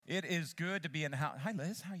It is good to be in the house. Hi,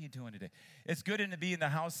 Liz. How are you doing today? It's good to be in the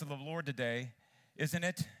house of the Lord today, isn't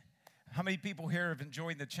it? How many people here have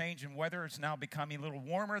enjoyed the change in weather? It's now becoming a little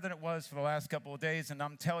warmer than it was for the last couple of days, and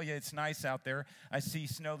I'm telling you, it's nice out there. I see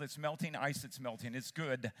snow that's melting, ice that's melting. It's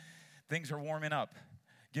good. Things are warming up.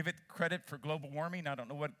 Give it credit for global warming. I don't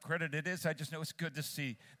know what credit it is. I just know it's good to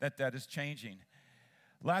see that that is changing.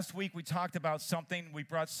 Last week, we talked about something. We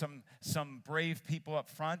brought some brave people up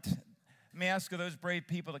front. Let me ask you, those brave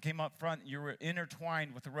people that came up front, you were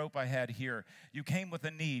intertwined with the rope I had here. You came with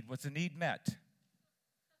a need. Was the need met?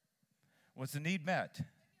 Was the need met?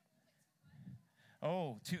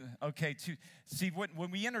 Oh, okay. See, when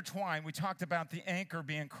we intertwine, we talked about the anchor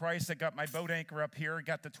being Christ. I got my boat anchor up here,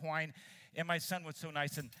 got the twine, and my son was so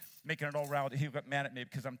nice and making it all round. He got mad at me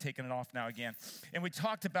because I'm taking it off now again. And we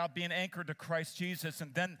talked about being anchored to Christ Jesus,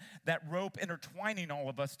 and then that rope intertwining all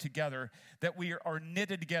of us together, that we are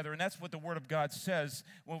knitted together. And that's what the Word of God says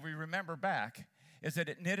when we remember back, is that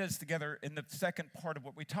it knit us together in the second part of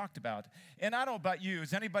what we talked about. And I don't know about you.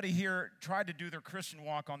 Has anybody here tried to do their Christian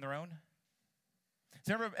walk on their own?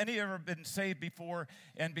 Has any ever been saved before,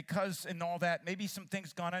 and because in all that, maybe some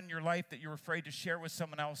things gone on in your life that you're afraid to share with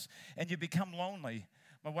someone else, and you become lonely?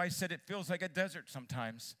 My wife said it feels like a desert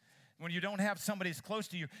sometimes. When you don't have somebody as close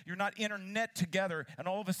to you, you're not internet together, and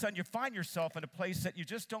all of a sudden you find yourself in a place that you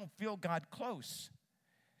just don't feel God close.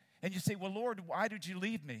 And you say, well, Lord, why did you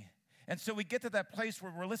leave me? And so we get to that place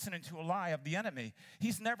where we're listening to a lie of the enemy.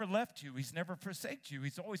 He's never left you. He's never forsaken you.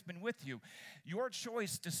 He's always been with you. Your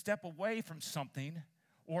choice to step away from something,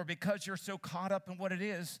 or because you're so caught up in what it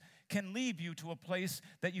is, can leave you to a place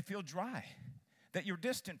that you feel dry, that you're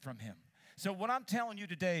distant from him. So what I'm telling you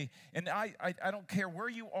today, and I don't care where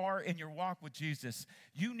you are in your walk with Jesus,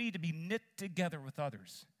 you need to be knit together with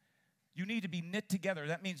others. You need to be knit together.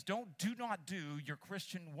 That means do not do your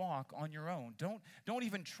Christian walk on your own. Don't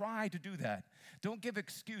even try to do that. Don't give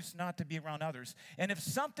excuse not to be around others. And if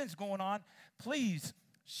something's going on, please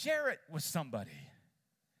share it with somebody.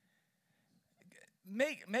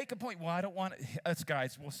 Make a point. Well, I don't want us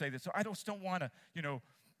guys will say this. So I just don't want to,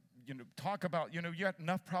 talk about, you have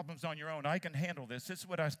enough problems on your own. I can handle this. This is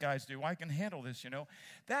what us guys do. I can handle this,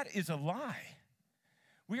 That is a lie.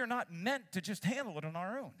 We are not meant to just handle it on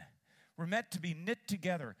our own. We're meant to be knit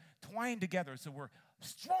together, twined together, so we're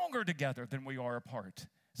stronger together than we are apart.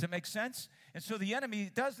 Does that make sense? And so the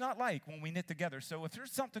enemy does not like when we knit together. So if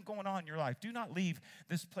there's something going on in your life, do not leave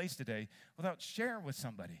this place today without sharing with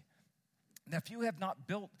somebody. Now, if you have not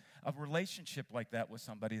built a relationship like that with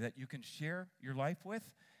somebody that you can share your life with,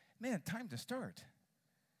 man, time to start.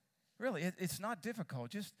 Really, it's not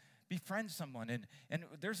difficult. Just befriend someone. And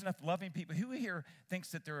there's enough loving people. Who here thinks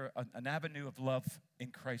that they're an avenue of love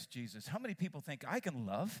in Christ Jesus? How many people think, I can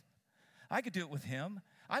love? I could do it with him.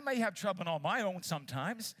 I may have trouble on my own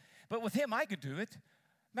sometimes, but with him, I could do it.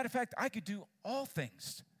 Matter of fact, I could do all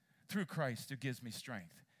things through Christ who gives me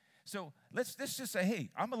strength. So let's just say,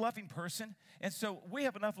 hey, I'm a loving person, and so we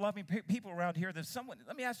have enough loving people around here that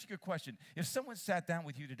let me ask you a question. If someone sat down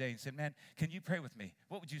with you today and said, man, can you pray with me?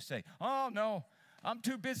 What would you say? Oh, no. I'm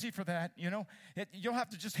too busy for that, You'll have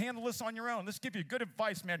to just handle this on your own. Let's give you good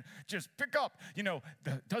advice, man. Just pick up.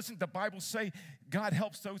 Doesn't the Bible say God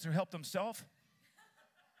helps those who help themselves?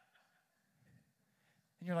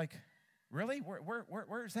 And you're like, really?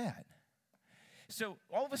 Where's that? So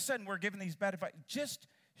all of a sudden we're giving these bad advice. Just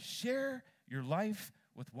share your life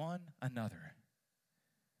with one another.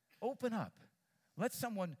 Open up. Let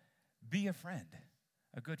someone be a friend,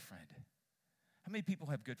 a good friend. How many people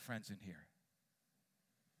have good friends in here?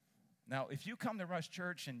 Now, if you come to Rush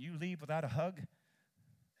Church and you leave without a hug,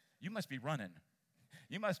 you must be running.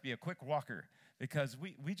 You must be a quick walker, because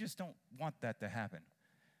we just don't want that to happen.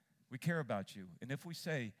 We care about you. And if we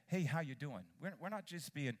say, hey, how you doing? We're not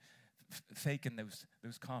just being faking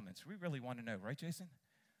those comments. We really want to know, right, Jason?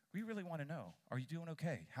 We really want to know, are you doing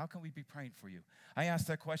okay? How can we be praying for you? I ask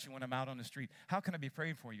that question when I'm out on the street. How can I be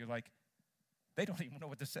praying for you? You're like, they don't even know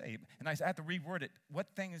what to say. And I have to reword it. What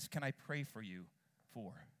things can I pray for you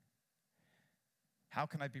for? How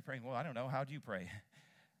can I be praying? Well, I don't know. How do you pray?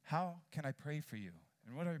 How can I pray for you?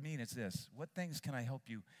 And what I mean is this. What things can I help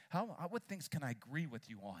you? What things can I agree with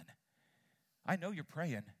you on? I know you're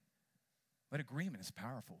praying, but agreement is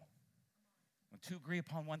powerful. When two agree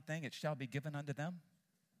upon one thing, it shall be given unto them.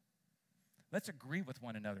 Let's agree with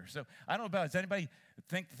one another. So I don't know does anybody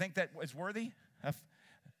think that is worthy?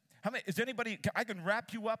 Is anybody, I can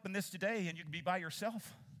wrap you up in this today and you can be by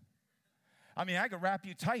yourself. I mean, I can wrap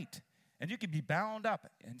you tight. And you can be bound up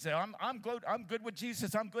and say, I'm good with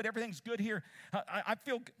Jesus. I'm good. Everything's good here. I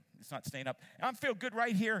feel, it's not staying up. I feel good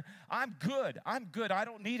right here. I'm good. I'm good. I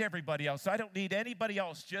don't need everybody else. I don't need anybody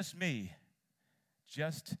else. Just me.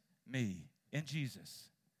 Just me in Jesus.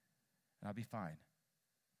 And I'll be fine.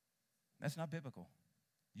 That's not biblical.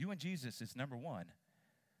 You and Jesus is number one.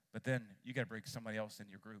 But then you got to bring somebody else in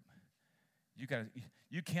your group.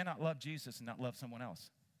 You cannot love Jesus and not love someone else.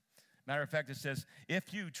 Matter of fact, it says,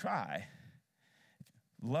 if you try,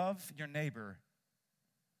 love your neighbor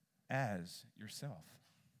as yourself.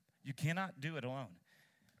 You cannot do it alone.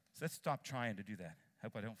 So let's stop trying to do that.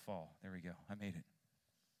 Hope I don't fall. There we go. I made it.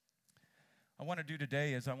 I want to do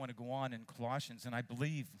today is I want to go on in Colossians, and I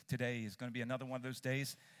believe today is going to be another one of those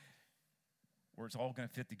days where it's all going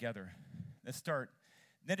to fit together. Let's start.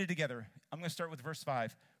 Knitted together. I'm going to start with verse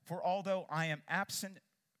 5. For although I am absent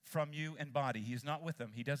from you in body, he is not with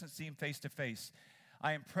them. He doesn't see him face to face.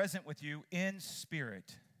 I am present with you in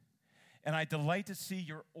spirit, and I delight to see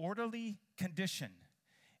your orderly condition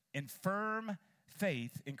in firm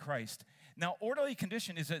faith in Christ. Now, orderly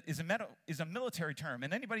condition is a military term.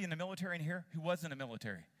 And anybody in the military in here who was in the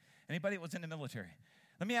military? Anybody that was in the military?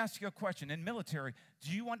 Let me ask you a question. In military,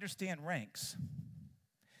 do you understand ranks?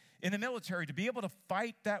 In the military, to be able to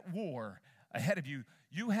fight that war ahead of you,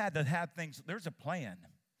 you had to have things, there's a plan.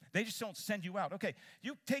 They just don't send you out. Okay,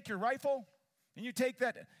 you take your rifle, and you take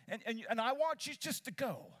that, and I want you just to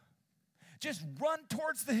go. Just run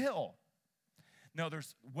towards the hill. No,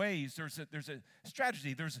 there's ways, there's a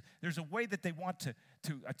strategy, there's a way that they want to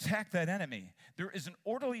attack that enemy. There is an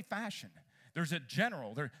orderly fashion. There's a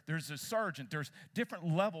general, there's a sergeant, there's different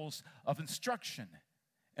levels of instruction.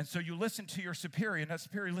 And so you listen to your superior, and that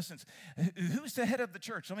superior listens. Who's the head of the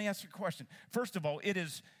church? Let me ask you a question. First of all, it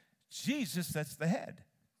is Jesus that's the head.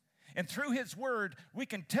 And through his word, we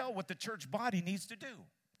can tell what the church body needs to do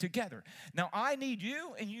together. Now, I need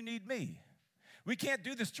you, and you need me. We can't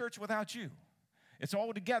do this church without you. It's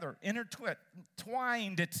all together,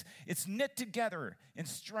 intertwined. It's knit together in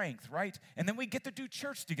strength, right? And then we get to do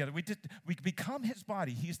church together. We become his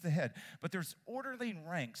body. He's the head. But there's orderly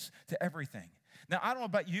ranks to everything. Now, I don't know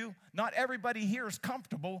about you. Not everybody here is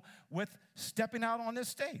comfortable with stepping out on this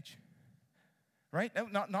stage, right?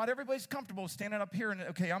 Not everybody's comfortable standing up here and,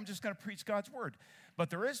 okay, I'm just going to preach God's word. But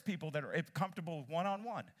there is people that are comfortable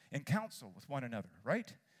one-on-one in counsel with one another,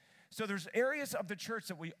 right? So there's areas of the church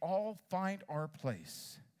that we all find our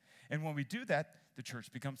place. And when we do that, the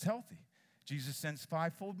church becomes healthy. Jesus sends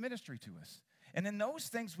fivefold ministry to us. And in those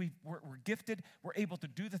things, we're gifted. We're able to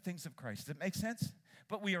do the things of Christ. Does that make sense?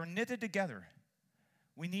 But we are knitted together.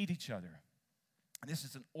 We need each other. This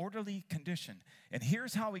is an orderly condition. And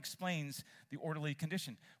here's how he explains the orderly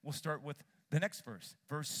condition. We'll start with the next verse,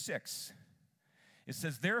 verse 6. It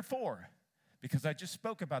says, therefore, because I just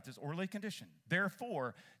spoke about this orderly condition.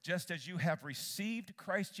 Therefore, just as you have received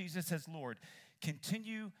Christ Jesus as Lord,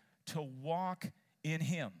 continue to walk in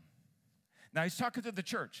him. Now, he's talking to the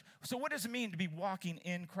church. So what does it mean to be walking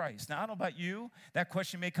in Christ? Now, I don't know about you. That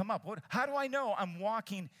question may come up. How do I know I'm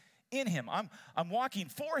walking in him? I'm walking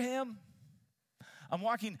for him. I'm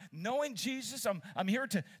walking knowing Jesus. I'm here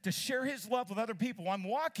to share his love with other people. I'm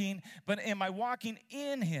walking, but am I walking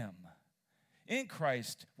in him? In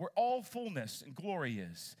Christ, where all fullness and glory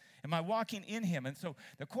is. Am I walking in him? And so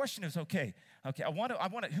the question is, okay, I want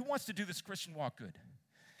to. Who wants to do this Christian walk good?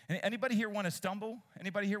 Anybody here want to stumble?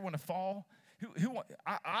 Anybody here want to fall?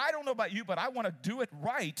 I don't know about you, but I want to do it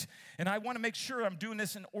right, and I want to make sure I'm doing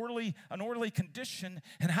this in an orderly condition.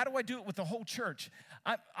 And how do I do it with the whole church?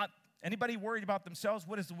 Anybody worried about themselves?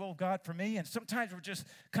 What is the will of God for me? And sometimes we're just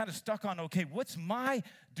kind of stuck on, okay, what's my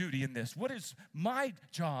duty in this? What is my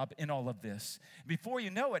job in all of this? Before you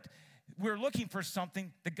know it, we're looking for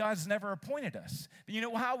something that God's never appointed us. But you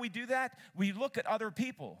know how we do that? We look at other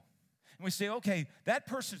people, and we say, okay, that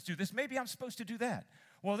person's do this. Maybe I'm supposed to do that.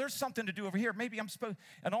 Well, there's something to do over here. Maybe I'm supposed,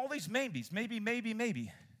 and all these maybes,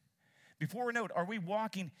 maybe. Before we know it, are we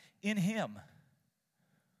walking in him?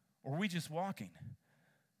 Or are we just walking?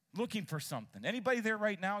 Looking for something. Anybody there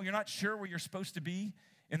right now, you're not sure where you're supposed to be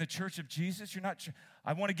in the church of Jesus? You're not sure.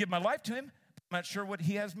 I want to give my life to him, but I'm not sure what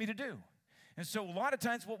he has me to do. And so a lot of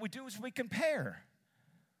times what we do is we compare.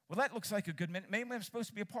 Well, that looks like a good minute. Maybe I'm supposed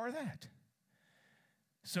to be a part of that.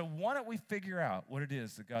 So why don't we figure out what it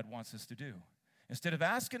is that God wants us to do? Instead of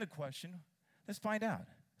asking a question, let's find out.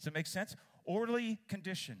 Does it make sense? Orderly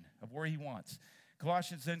condition of where he wants.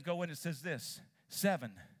 Colossians then go in and says this,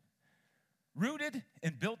 7. Rooted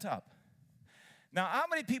and built up. Now, how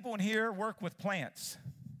many people in here work with plants?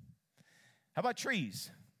 How about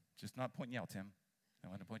trees? Just not pointing you out, Tim. I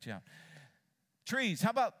want to point you out. Trees. How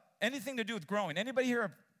about anything to do with growing? Anybody here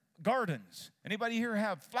have gardens? Anybody here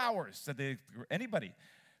have flowers? Anybody?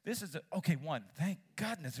 Okay, one. Thank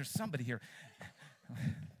goodness there's somebody here.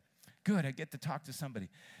 Good, I get to talk to somebody.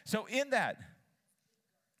 So in that,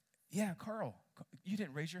 yeah, Carl, you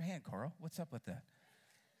didn't raise your hand, Carl. What's up with that?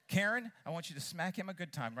 Karen, I want you to smack him a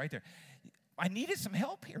good time right there. I needed some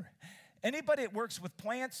help here. Anybody that works with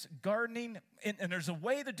plants, gardening, and there's a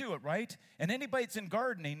way to do it, right? And anybody that's in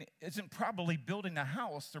gardening isn't probably building a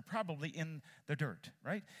house. They're probably in the dirt,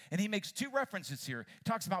 right? And he makes two references here. He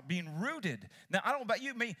talks about being rooted. Now, I don't know about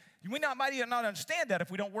you. We might not understand that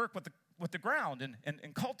if we don't work with the ground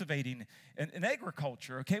and cultivating and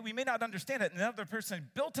agriculture, okay? We may not understand it. And another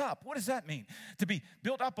person, built up. What does that mean? To be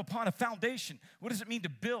built up upon a foundation. What does it mean to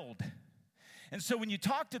build? And so when you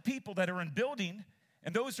talk to people that are in building,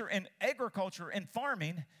 and those are in agriculture and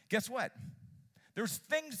farming, guess what? There's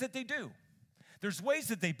things that they do. There's ways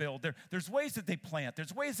that they build. There's ways that they plant.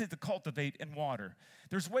 There's ways that they cultivate and water.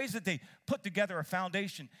 There's ways that they put together a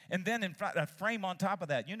foundation and then a frame on top of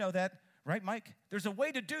that. You know that, right, Mike? There's a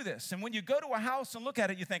way to do this. And when you go to a house and look at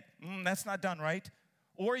it, you think, that's not done right.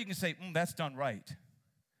 Or you can say, that's done right.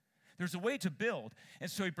 There's a way to build. And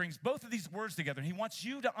so he brings both of these words together. And he wants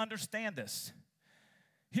you to understand this.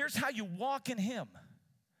 Here's how you walk in him.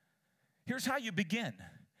 Here's how you begin.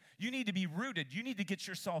 You need to be rooted. You need to get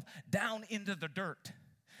yourself down into the dirt.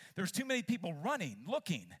 There's too many people running,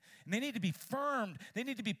 looking, and they need to be firmed. They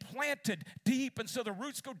need to be planted deep, and so the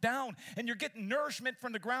roots go down, and you're getting nourishment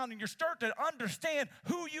from the ground, and you start to understand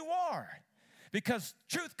who you are. Because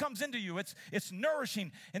truth comes into you. It's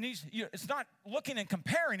nourishing, and it's not looking and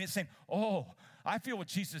comparing. It's saying, oh, I feel what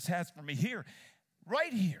Jesus has for me here,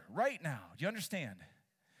 right now. Do you understand?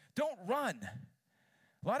 Don't run.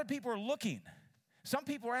 A lot of people are looking. Some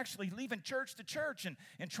people are actually leaving church to church and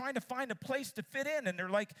trying to find a place to fit in. And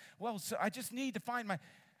they're like, well, so I just need to find my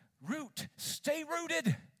root. Stay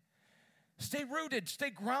rooted. Stay rooted.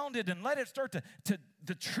 Stay grounded and let it start to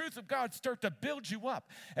the truth of God start to build you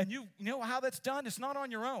up. And you know how that's done? It's not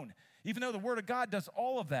on your own. Even though the Word of God does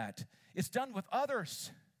all of that, it's done with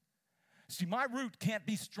others. See, my root can't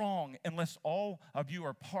be strong unless all of you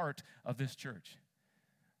are part of this church.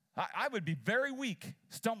 I would be very weak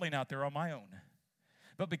stumbling out there on my own.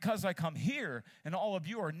 But because I come here and all of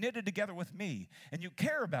you are knitted together with me and you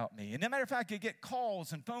care about me, and as a matter of fact, you get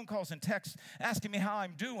calls and phone calls and texts asking me how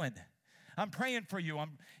I'm doing. I'm praying for you.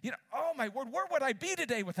 Oh my word, where would I be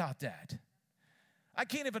today without that? I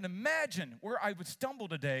can't even imagine where I would stumble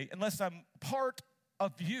today unless I'm part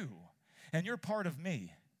of you and you're part of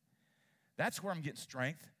me. That's where I'm getting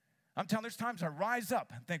strength. I'm telling you, there's times I rise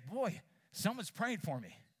up and think, boy, someone's praying for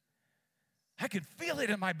me. I can feel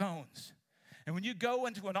it in my bones. And when you go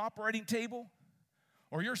into an operating table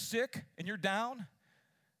or you're sick and you're down,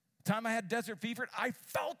 the time I had desert fever, I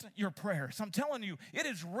felt your prayers. I'm telling you, it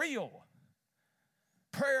is real.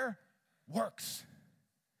 Prayer works.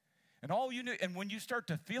 And and when you start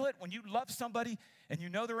to feel it, when you love somebody and you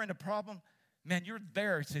know they're in a problem, man, you're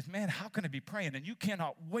there. It says, man, how can I be praying? And you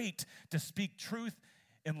cannot wait to speak truth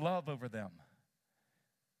and love over them.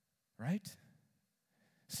 Right?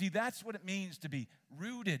 See, that's what it means to be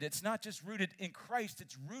rooted. It's not just rooted in Christ.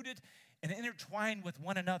 It's rooted and intertwined with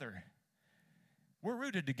one another. We're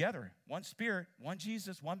rooted together. One Spirit, one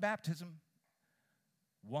Jesus, one baptism,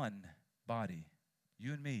 one body.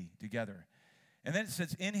 You and me together. And then it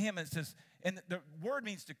says in him, it says, and the word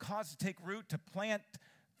means to cause to take root, to plant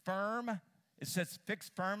firm. It says fix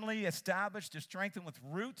firmly, establish, to strengthen with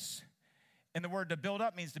roots. And the word to build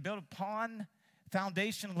up means to build upon,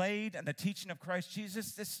 foundation laid, and the teaching of Christ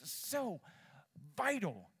Jesus. This is so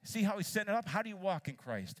vital. See how he's setting it up? How do you walk in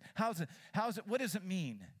Christ? What does it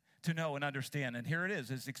mean to know and understand? And here it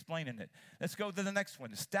is, it's explaining it. Let's go to the next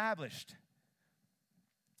one, established.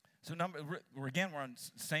 So we're on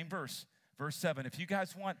the same verse, verse 7. If you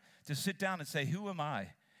guys want to sit down and say, who am I?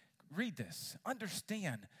 Read this.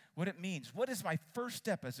 Understand what it means. What is my first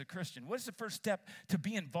step as a Christian? What is the first step to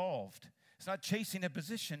be involved? It's not chasing a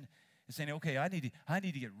position. It's saying, okay, I need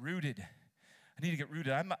to get rooted. I need to get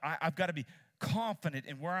rooted. I've got to be confident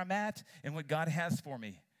in where I'm at and what God has for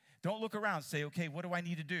me. Don't look around and say, okay, what do I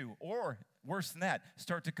need to do? Or worse than that,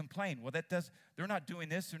 start to complain. Well, they're not doing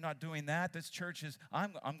this, they're not doing that. This church is,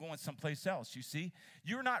 I'm going someplace else, you see?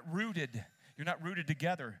 You're not rooted. You're not rooted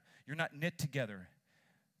together. You're not knit together.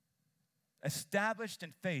 Established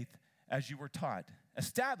in faith as you were taught.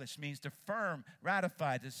 Established means to firm,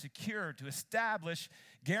 ratify, to secure, to establish,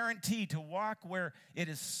 guarantee, to walk where it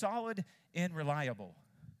is solid and reliable.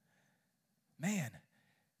 Man,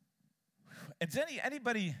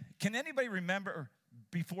 can anybody remember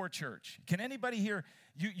before church? Can anybody here,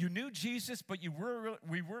 you knew Jesus, but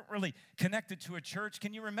we weren't really connected to a church.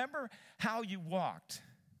 Can you remember how you walked?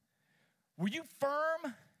 Were you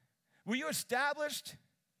firm? Were you established?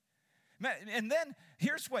 And then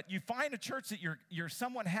here's what, you find a church that you're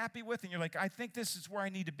somewhat happy with, and you're like, I think this is where I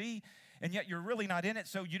need to be, and yet you're really not in it.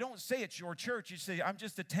 So you don't say it's your church. You say, I'm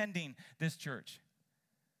just attending this church.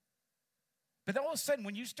 But all of a sudden,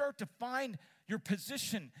 when you start to find your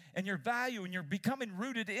position and your value, and you're becoming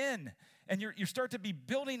rooted in, and you start to be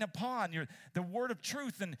building upon the word of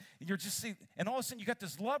truth, and you're just and all of a sudden you got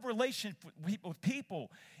this love relation with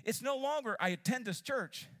people. It's no longer, I attend this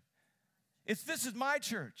church. This is my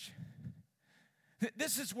church.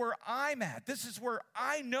 This is where I'm at. This is where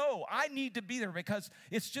I know I need to be there, because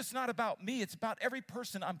it's just not about me. It's about every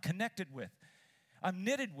person I'm connected with, I'm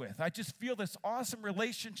knitted with. I just feel this awesome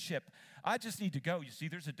relationship. I just need to go. You see,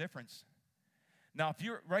 there's a difference. Now, if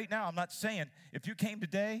you're right now, I'm not saying if you came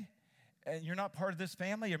today and you're not part of this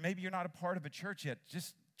family, or maybe you're not a part of a church yet,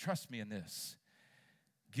 just trust me in this.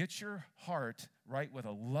 Get your heart right with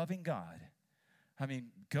a loving God. I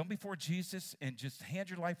mean, come before Jesus and just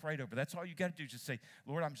hand your life right over. That's all you got to do. Just say,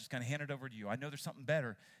 Lord, I'm just going to hand it over to you. I know there's something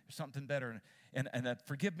better. There's something better. And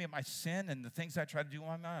forgive me of my sin and the things I try to do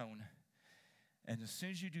on my own. And as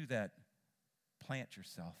soon as you do that, plant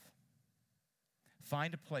yourself.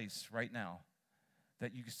 Find a place right now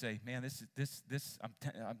that you can say, man,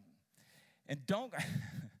 and don't,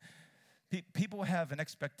 people have an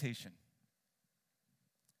expectation.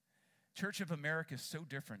 Church of America is so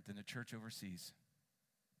different than the church overseas.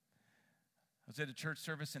 I was at a church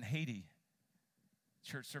service in Haiti.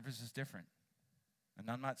 Church service is different. And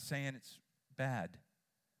I'm not saying it's bad.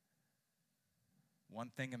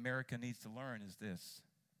 One thing America needs to learn is this: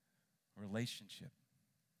 relationship.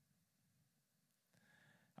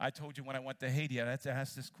 I told you when I went to Haiti, I had to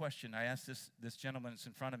ask this question. I asked this gentleman that's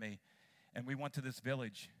in front of me, and we went to this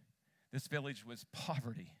village. This village was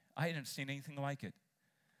poverty. I hadn't seen anything like it.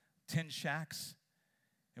 10 shacks.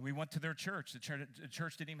 And we went to their church. The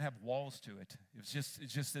church didn't even have walls to it. It was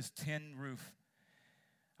just this tin roof.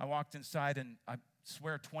 I walked inside, and I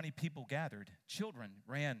swear 20 people gathered. Children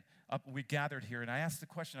ran up. We gathered here, and I asked the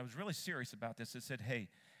question. I was really serious about this. I said, hey,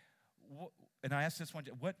 and I asked this one,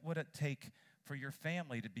 what would it take for your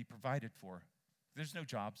family to be provided for? There's no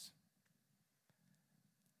jobs.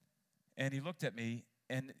 And he looked at me,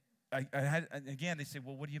 and and again, they said,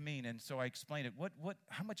 well, what do you mean? And so I explained it.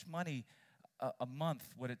 How much money a month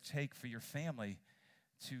would it take for your family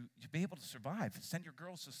to be able to survive? Send your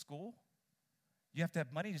girls to school? You have to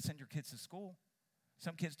have money to send your kids to school.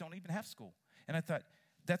 Some kids don't even have school. And I thought,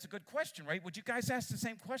 that's a good question, right? Would you guys ask the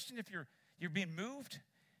same question if you're being moved?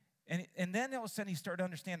 And then all of a sudden he started to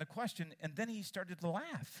understand the question, and then he started to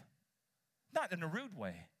laugh. Not in a rude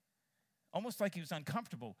way. Almost like he was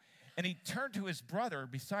uncomfortable. And he turned to his brother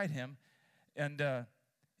beside him, and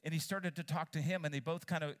he started to talk to him, and they both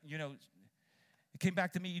kind of, it came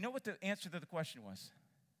back to me. You know what the answer to the question was?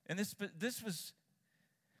 And this was,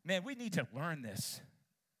 man, we need to learn this.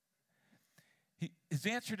 His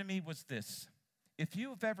answer to me was this: if you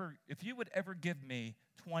would ever give me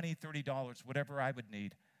 $20, $30, whatever I would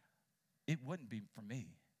need, it wouldn't be for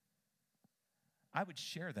me. I would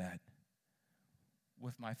share that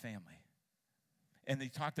with my family. And they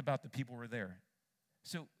talked about the people who were there.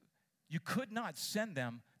 So you could not send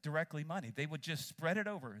them directly money. They would just spread it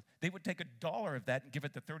over. They would take $1 of that and give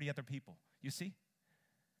it to 30 other people. You see?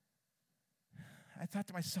 I thought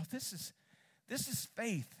to myself, this is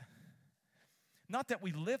faith. Not that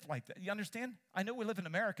we live like that. You understand? I know we live in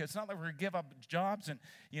America. It's not like we're going to give up jobs and,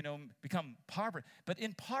 become poverty. But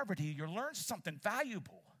in poverty, you learn something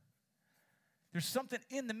valuable. There's something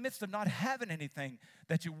in the midst of not having anything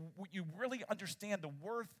that you really understand the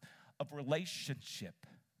worth of relationship.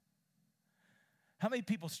 How many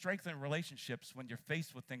people strengthen relationships when you're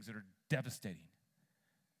faced with things that are devastating?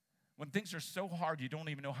 When things are so hard, you don't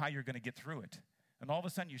even know how you're going to get through it. And all of a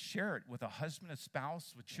sudden, you share it with a husband, a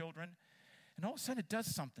spouse, with children. And all of a sudden, it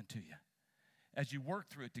does something to you as you work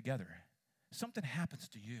through it together. Something happens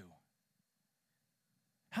to you.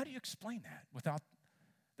 How do you explain that without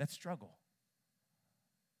that struggle?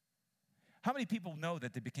 How many people know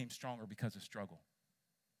that they became stronger because of struggle?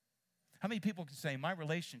 How many people can say, my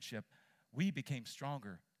relationship, we became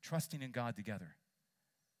stronger, trusting in God together?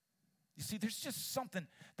 You see, there's just something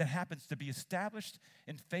that happens to be established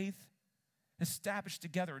in faith, established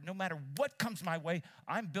together. No matter what comes my way,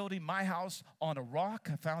 I'm building my house on a rock,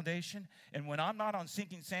 a foundation. And when I'm not on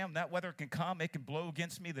sinking sand, that weather can come, it can blow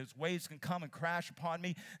against me. Those waves can come and crash upon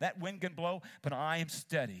me. That wind can blow, but I am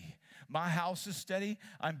steady. My house is steady.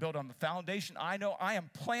 I'm built on the foundation. I know I am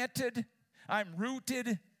planted. I'm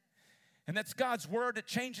rooted. And that's God's word that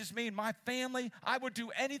changes me and my family. I would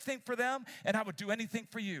do anything for them, and I would do anything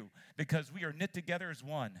for you, because we are knit together as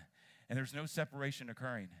one, and there's no separation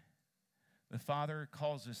occurring. The Father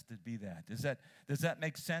calls us to be that. Does that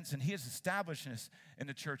make sense? And he has established us in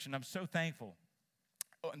the church, and I'm so thankful.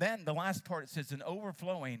 And then the last part, it says, an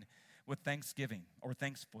overflowing with thanksgiving or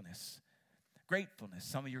thankfulness. Gratefulness.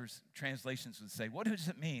 Some of your translations would say, what does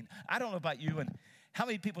it mean? I don't know about you, and how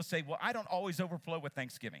many people say, well, I don't always overflow with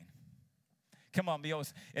thanksgiving. Come on, be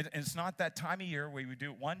honest. It's not that time of year where we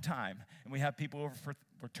do it one time, and we have people over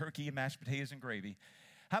for turkey and mashed potatoes and gravy.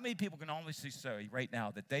 How many people can honestly say right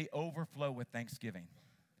now that they overflow with thanksgiving?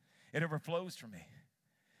 It overflows for me.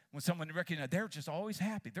 When someone recognizes they're just always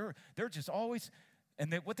happy. They're just always,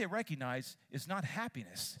 and what they recognize is not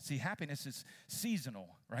happiness. See, happiness is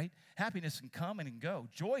seasonal, right? Happiness can come and go.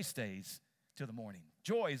 Joy stays till the morning.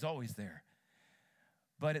 Joy is always there.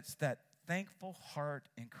 But it's that thankful heart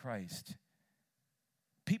in Christ.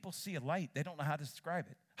 People see a light. They don't know how to describe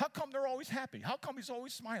it. How come they're always happy? How come he's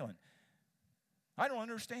always smiling? I don't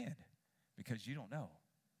understand. Because you don't know.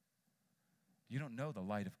 You don't know the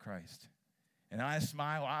light of Christ. And I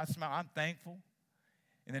smile. I'm thankful.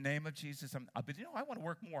 In the name of Jesus. But I want to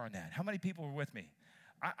work more on that. How many people are with me?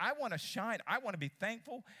 I want to shine. I want to be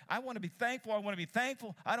thankful. I want to be thankful. I want to be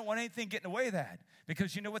thankful. I don't want anything getting away with that.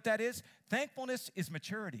 Because you know what that is? Thankfulness is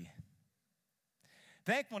maturity.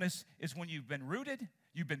 Thankfulness is when you've been rooted,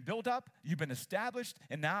 you've been built up, you've been established,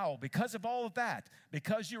 and now, because of all of that,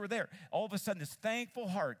 because you were there, all of a sudden this thankful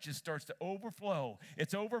heart just starts to overflow.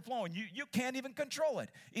 It's overflowing. You can't even control it.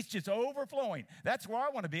 It's just overflowing. That's where I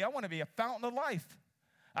want to be. I want to be a fountain of life.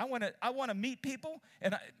 I want to meet people,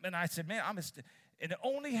 and I said, man, and it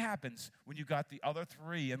only happens when you got the other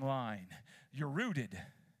three in line. You're rooted.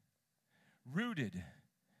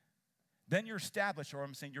 Then you're established, or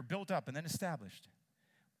I'm saying you're built up and then established.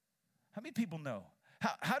 How many people know?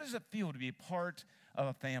 How does it feel to be a part of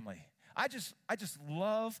a family? I just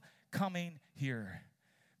love coming here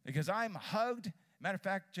because I'm hugged. Matter of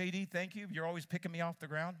fact, JD, thank you. You're always picking me off the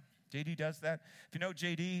ground. JD does that. If you know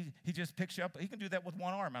JD, he just picks you up. He can do that with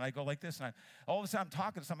one arm, and I go like this, and all of a sudden I'm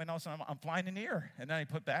talking to somebody else, and I'm flying in the air, and then I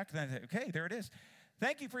put back, and then I say, okay, there it is.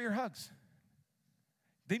 Thank you for your hugs.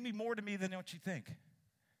 They mean more to me than what you think.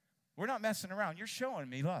 We're not messing around. You're showing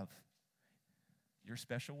me love. Your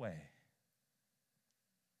special way.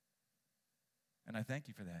 And I thank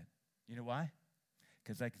you for that. You know why?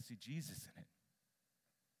 Because I can see Jesus in it.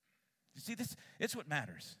 You see, it's what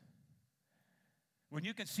matters. When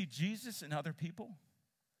you can see Jesus in other people,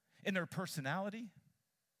 in their personality,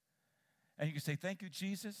 and you can say, thank you,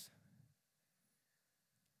 Jesus.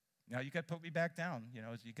 Now, you got to put me back down. You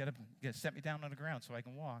got to set me down on the ground so I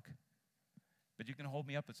can walk. But you can hold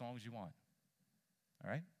me up as long as you want. All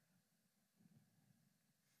right?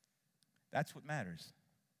 That's what matters.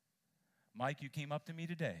 Mike, you came up to me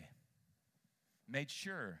today, made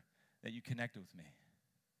sure that you connected with me.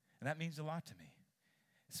 And that means a lot to me.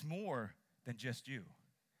 It's more than just you.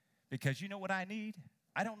 Because you know what I need?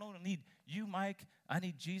 I don't need you, Mike. I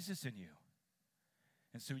need Jesus in you.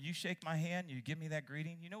 And so you shake my hand, you give me that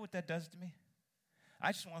greeting. You know what that does to me?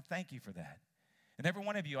 I just want to thank you for that. And every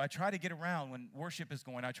one of you, I try to get around when worship is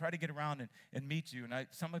going. I try to get around and meet you. And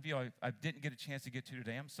some of you I didn't get a chance to get to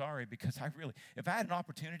today. I'm sorry because if I had an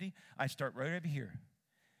opportunity, I'd start right over here.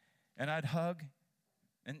 And I'd hug,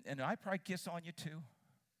 and I'd probably kiss on you too.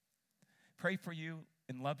 Pray for you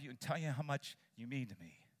and love you and tell you how much you mean to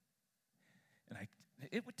me. And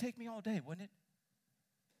it would take me all day, wouldn't it?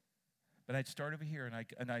 But I'd start over here,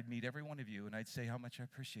 and I'd meet every one of you, and I'd say how much I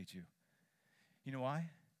appreciate you. You know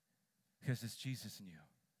why? Because it's Jesus in you.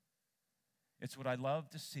 It's what I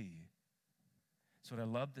love to see. It's what I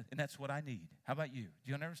love, and that's what I need. How about you?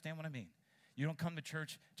 Do you understand what I mean? You don't come to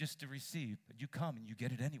church just to receive, but you come and you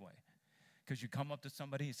get it anyway. Because you come up to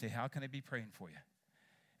somebody and say, how can I be praying for you?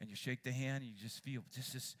 And you shake the hand, and you just feel,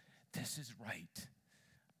 this is right.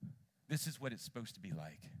 This is what it's supposed to be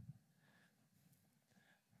like.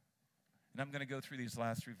 And I'm going to go through these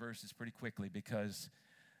last three verses pretty quickly because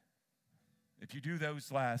if you do those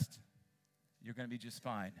last, you're going to be just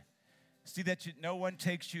fine. See that no one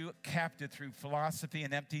takes you captive through philosophy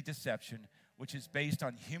and empty deception, which is based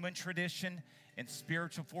on human tradition and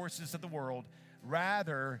spiritual forces of the world,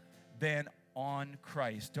 rather than on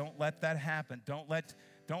Christ. Don't let that happen. Don't let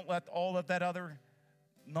all of that other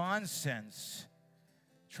nonsense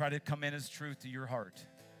try to come in as truth to your heart.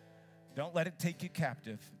 Don't let it take you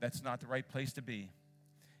captive. That's not the right place to be.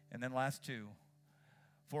 And then last two.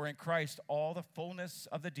 For in Christ all the fullness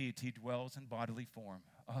of the deity dwells in bodily form.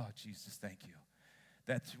 Oh, Jesus, thank you.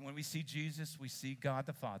 That when we see Jesus, we see God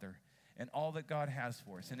the Father and all that God has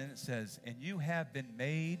for us. And then it says, and you have been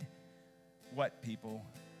made, what, people?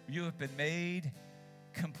 You have been made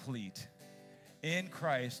complete. in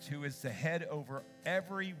Christ, who is the head over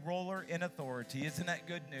every ruler in authority. Isn't that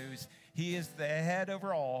good news? He is the head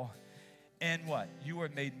over all. And what? You are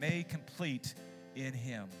made complete in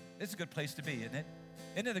him. It's a good place to be, isn't it?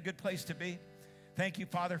 Isn't it a good place to be? Thank you,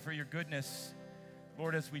 Father, for your goodness.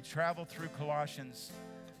 Lord, as we travel through Colossians,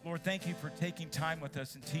 Lord, thank you for taking time with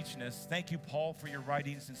us and teaching us. Thank you, Paul, for your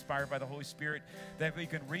writings inspired by the Holy Spirit, that we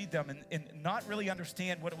can read them and not really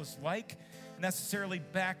understand what it was like necessarily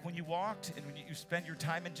back when you walked and when you spend your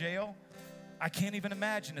time in jail. I can't even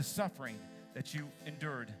imagine the suffering that you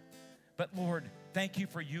endured. But Lord, thank you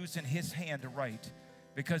for using his hand to write,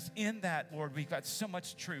 because in that, Lord, we've got so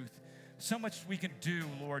much truth, so much we can do,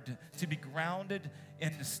 Lord, to be grounded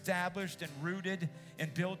and established and rooted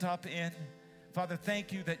and built up in. Father,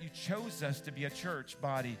 thank you that you chose us to be a church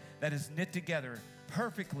body that is knit together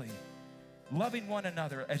perfectly, loving one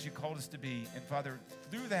another as you called us to be. And Father,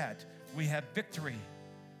 through that, we have victory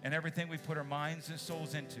in everything we put our minds and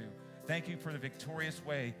souls into. Thank you for the victorious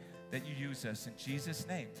way that you use us. In Jesus'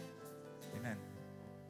 name, amen.